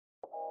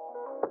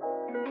Hey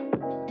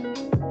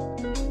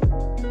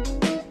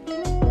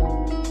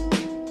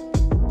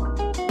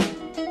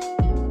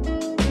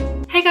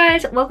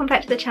guys, welcome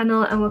back to the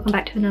channel and welcome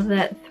back to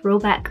another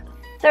Throwback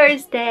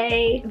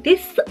Thursday.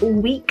 This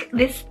week,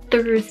 this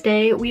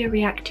Thursday, we are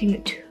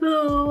reacting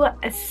to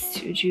a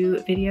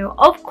SuJu video.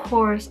 Of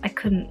course, I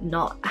couldn't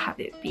not have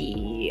it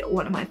be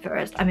one of my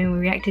first. I mean, we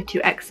reacted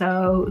to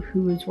EXO,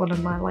 who was one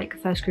of my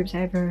first groups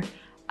I ever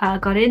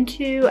got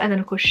into, and then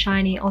of course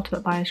SHINee,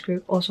 Ultimate Bias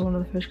Group, also one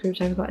of the first groups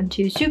I ever got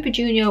into. Super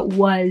Junior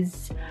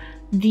was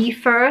the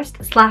first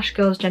 /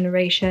 Girls'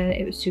 Generation.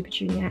 It was Super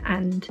Junior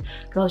and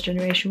Girls'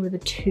 Generation were the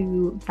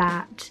two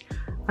that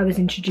I was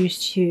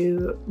introduced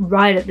to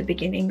right at the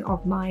beginning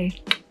of my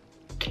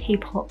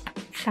K-pop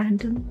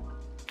fandom.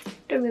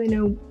 Don't really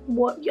know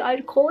what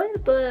I'd call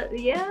it, but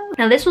yeah.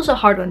 Now this was a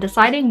hard one,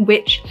 deciding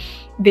which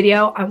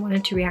video I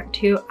wanted to react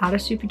to out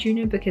of Super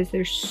Junior because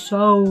there's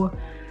so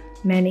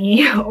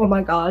many, oh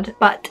my god.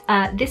 But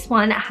this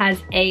one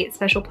has a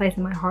special place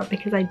in my heart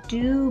because I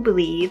do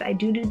believe, I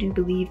do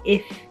believe,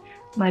 if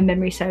my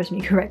memory serves me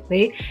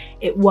correctly,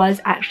 it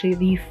was actually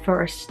the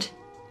first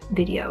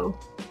video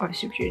of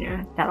Super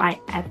Junior that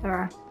I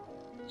ever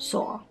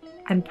saw.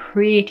 I'm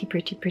pretty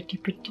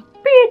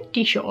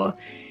sure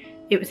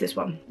it was this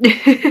one.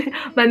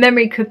 My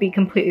memory could be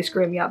completely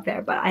screwing me up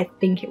there, but I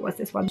think it was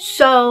this one.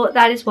 So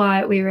that is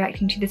why we're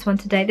reacting to this one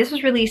today. This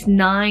was released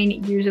 9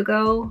 years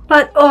ago,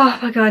 but oh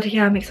my god,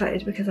 yeah, I'm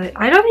excited because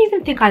I don't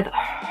even think I've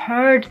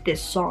heard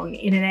this song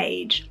in an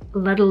age,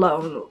 let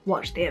alone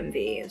watched the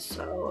MV.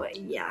 So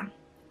yeah,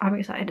 I'm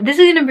excited. This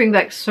is gonna bring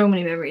back so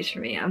many memories for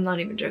me. I'm not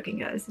even joking,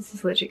 guys. This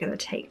is literally gonna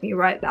take me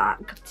right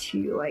back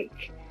to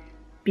like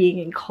being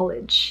in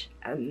college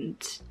and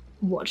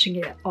watching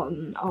it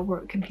on our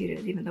work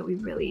computers, even though we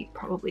really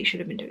probably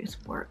should have been doing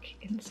some work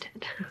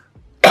instead.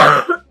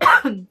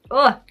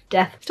 Oh,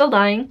 death. Still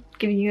dying.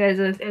 Giving you guys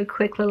a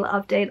quick little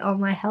update on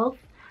my health.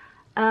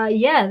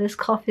 Yeah, this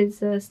cough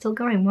is still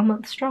going, 1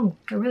 month strong.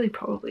 I really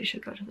probably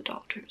should go to the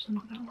doctors, I'm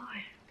not gonna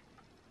lie.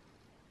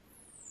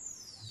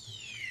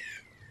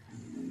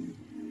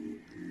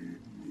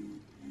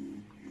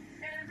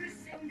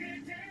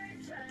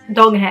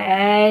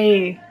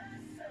 Donghae.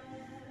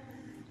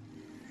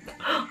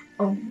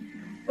 Oh.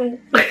 Oh.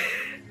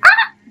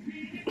 Ah!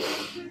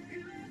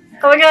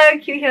 Oh my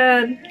god, cute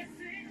hand.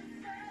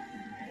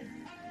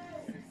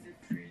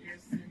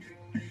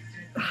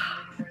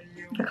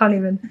 I can't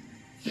even.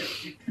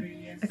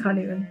 I can't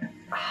even.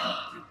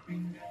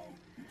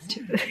 It's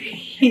too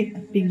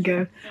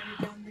bingo.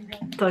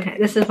 Donghae.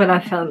 This is when I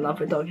fell in love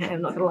with Donghae,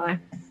 I'm not gonna lie.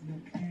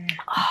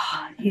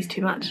 Oh, he's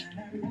too much.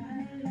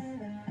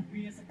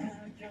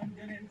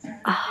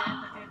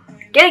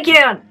 Get it,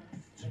 Kyuhyun!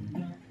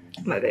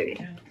 My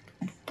baby.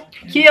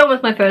 Kyuhyun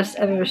was my first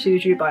ever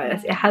SuJu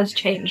bias. It has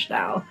changed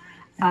now.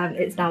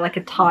 It's now like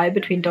a tie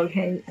between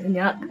Donghae and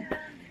Yuck.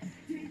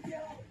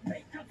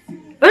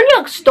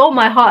 Yuck stole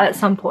my heart at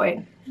some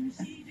point.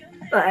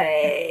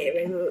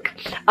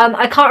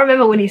 I can't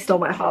remember when he stole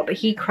my heart, but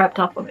he crept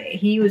up on me.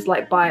 He was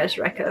like bias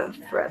wrecker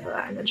forever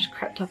and then just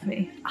crept up on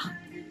me.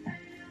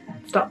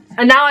 Stop.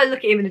 And now I look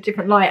at him in a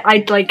different light.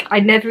 I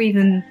never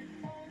even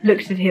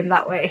looked at him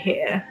that way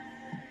here.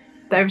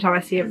 But every time I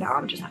see him now,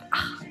 I'm just like,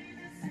 ah.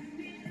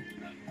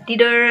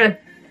 Leader!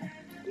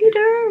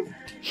 Leader!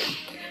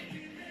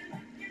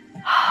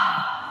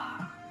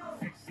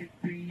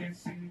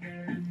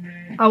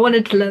 I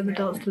wanted to learn the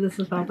dance to this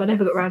as well, but I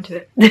never got around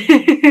to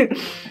it.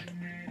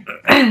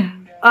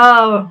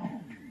 Oh.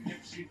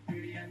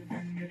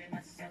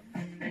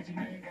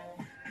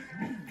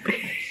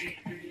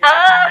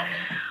 Ah!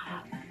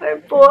 My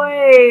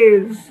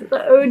boys!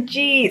 The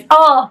OGs!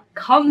 Oh!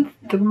 Come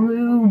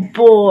through,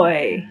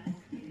 boy!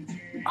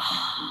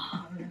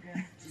 Oh,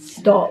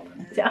 stop.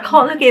 See, I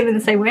can't look at him in the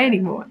same way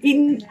anymore.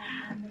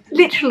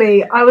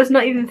 Literally, I was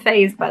not even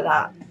fazed by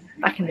that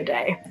back in the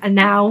day. And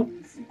now,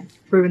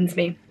 ruins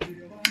me.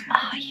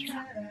 Oh,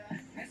 yeah.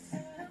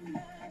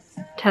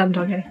 Tell him,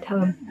 Doggy. Tell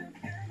him.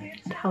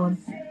 Tell him.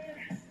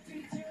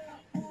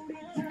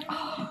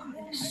 Oh,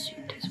 in a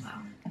suit as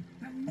well.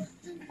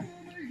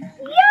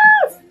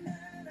 Yes!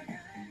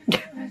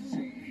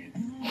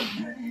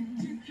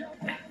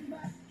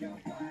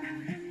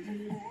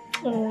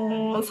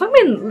 Oh,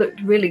 Sungmin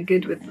looked really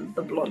good with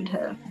the blonde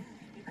hair.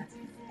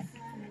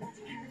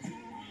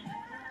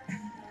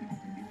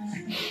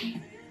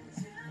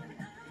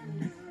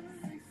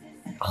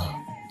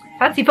 Oh,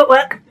 fancy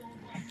footwork.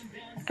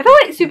 I feel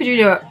like Super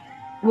Junior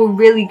were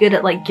really good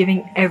at like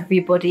giving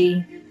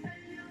everybody,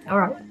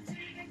 alright,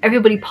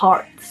 everybody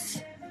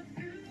parts.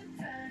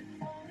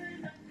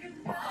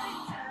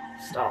 Oh,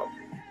 stop.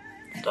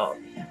 Stop.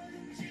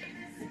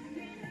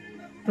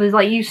 It was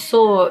like you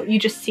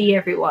just see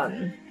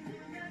everyone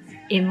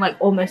in like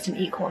almost an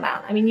equal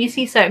amount. I mean, you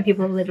see certain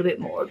people a little bit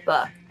more,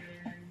 but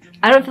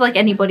I don't feel like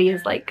anybody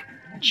is like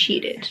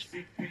cheated.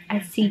 I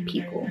see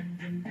people.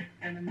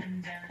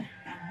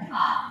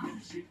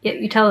 Yeah,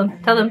 you tell them.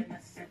 Tell them.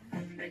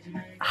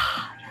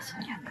 Yes,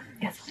 yeah.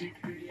 Yes, yeah.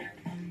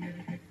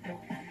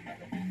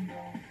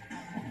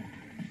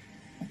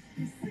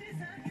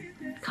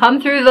 Come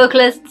through,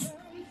 vocalists.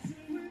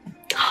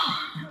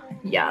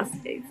 Yes,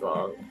 a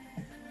song.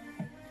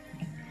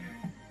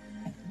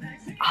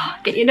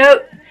 Get your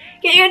note.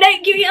 Get your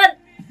note, give your...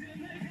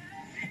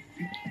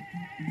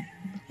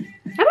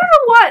 I don't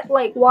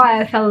know why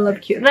I fell in love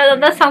with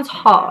Kyuhyun. That sounds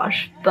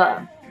harsh,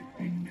 but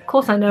of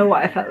course I know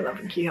why I fell in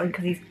love with Kyuhyun,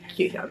 because he's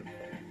Kyuhyun.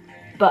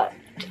 But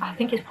I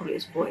think it's probably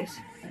his voice.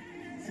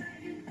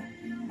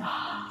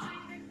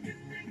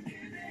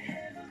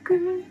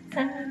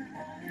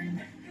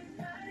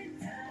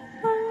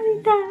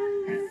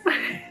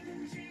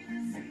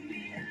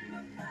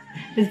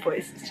 His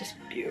voice is just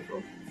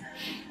beautiful.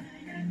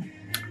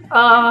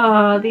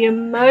 Ah, the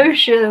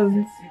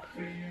emotions.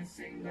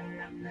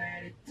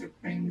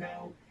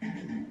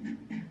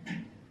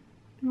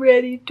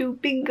 Ready to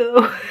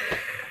bingo.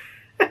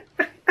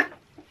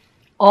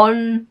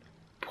 On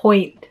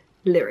point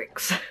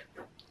lyrics.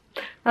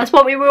 That's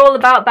what we were all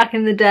about back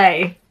in the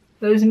day.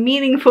 Those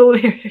meaningful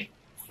lyrics.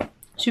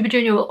 Super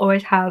Junior will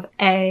always have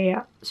a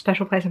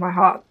special place in my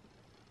heart.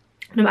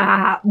 No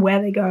matter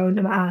where they go,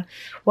 no matter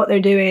what they're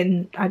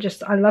doing, I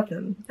love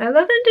them. I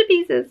love them to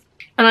pieces.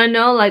 And I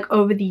know, like,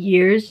 over the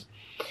years,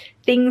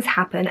 things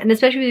happen, and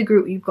especially with the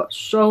group, you've got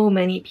so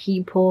many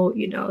people,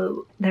 you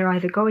know, they're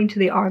either going to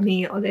the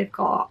army or they've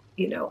got,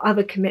 you know,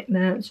 other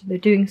commitments, or they're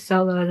doing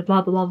solos,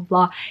 blah blah blah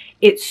blah.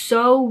 It's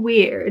so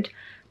weird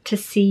to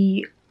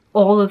see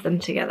all of them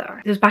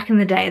together. It was back in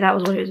the day, that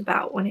was what it was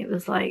about, when it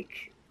was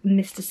like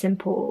Mr.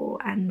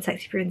 Simple and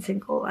Sexy Free and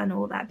Single and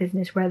all that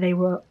business, where they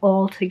were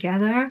all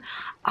together.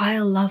 I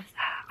love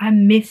that. I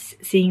miss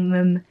seeing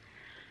them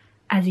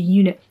as a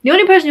unit. The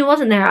only person who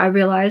wasn't there, I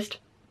realized,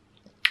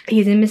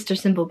 he's in Mr.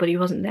 Simple, but he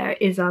wasn't there,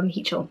 is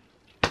Heechul.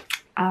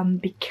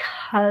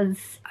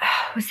 Because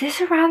was this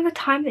around the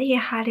time that he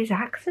had his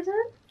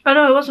accident? Oh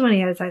no, it wasn't when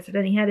he had his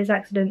accident. He had his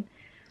accident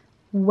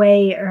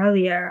way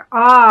earlier.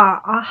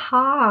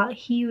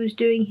 He was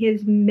doing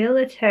his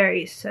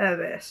military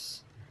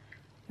service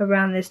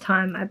around this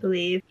time, I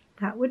believe.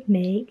 That would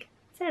make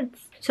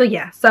sense. So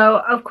yeah, so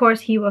of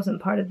course he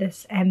wasn't part of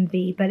this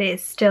MV, but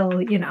it's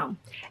still, you know,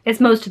 it's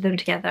most of them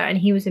together, and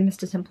he was in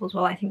Mr. Simple as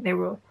well. I think they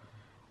were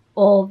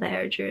all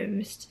there during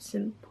Mr.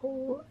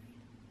 Simple,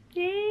 I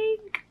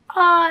think.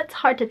 It's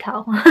hard to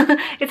tell.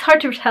 It's hard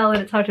to tell and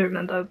it's hard to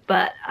remember,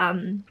 but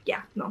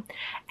yeah, no.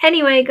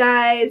 Anyway,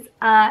 guys,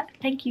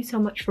 thank you so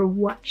much for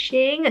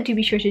watching. Do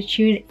be sure to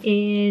tune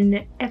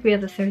in every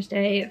other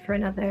Thursday for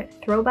another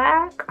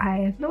throwback. I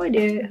have no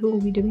idea who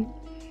we'll be doing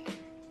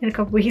in a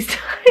couple weeks'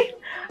 time.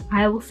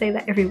 I will say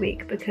that every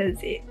week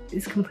because it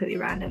is completely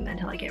random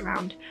until I get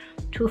around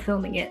to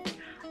filming it,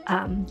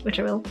 which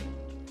I will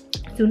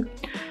soon.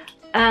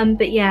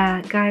 But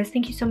yeah, guys,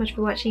 thank you so much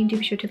for watching. Do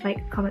be sure to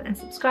like, comment and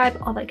subscribe,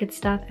 all that good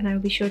stuff, and I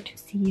will be sure to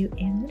see you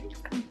in the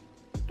next one.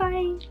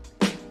 Bye!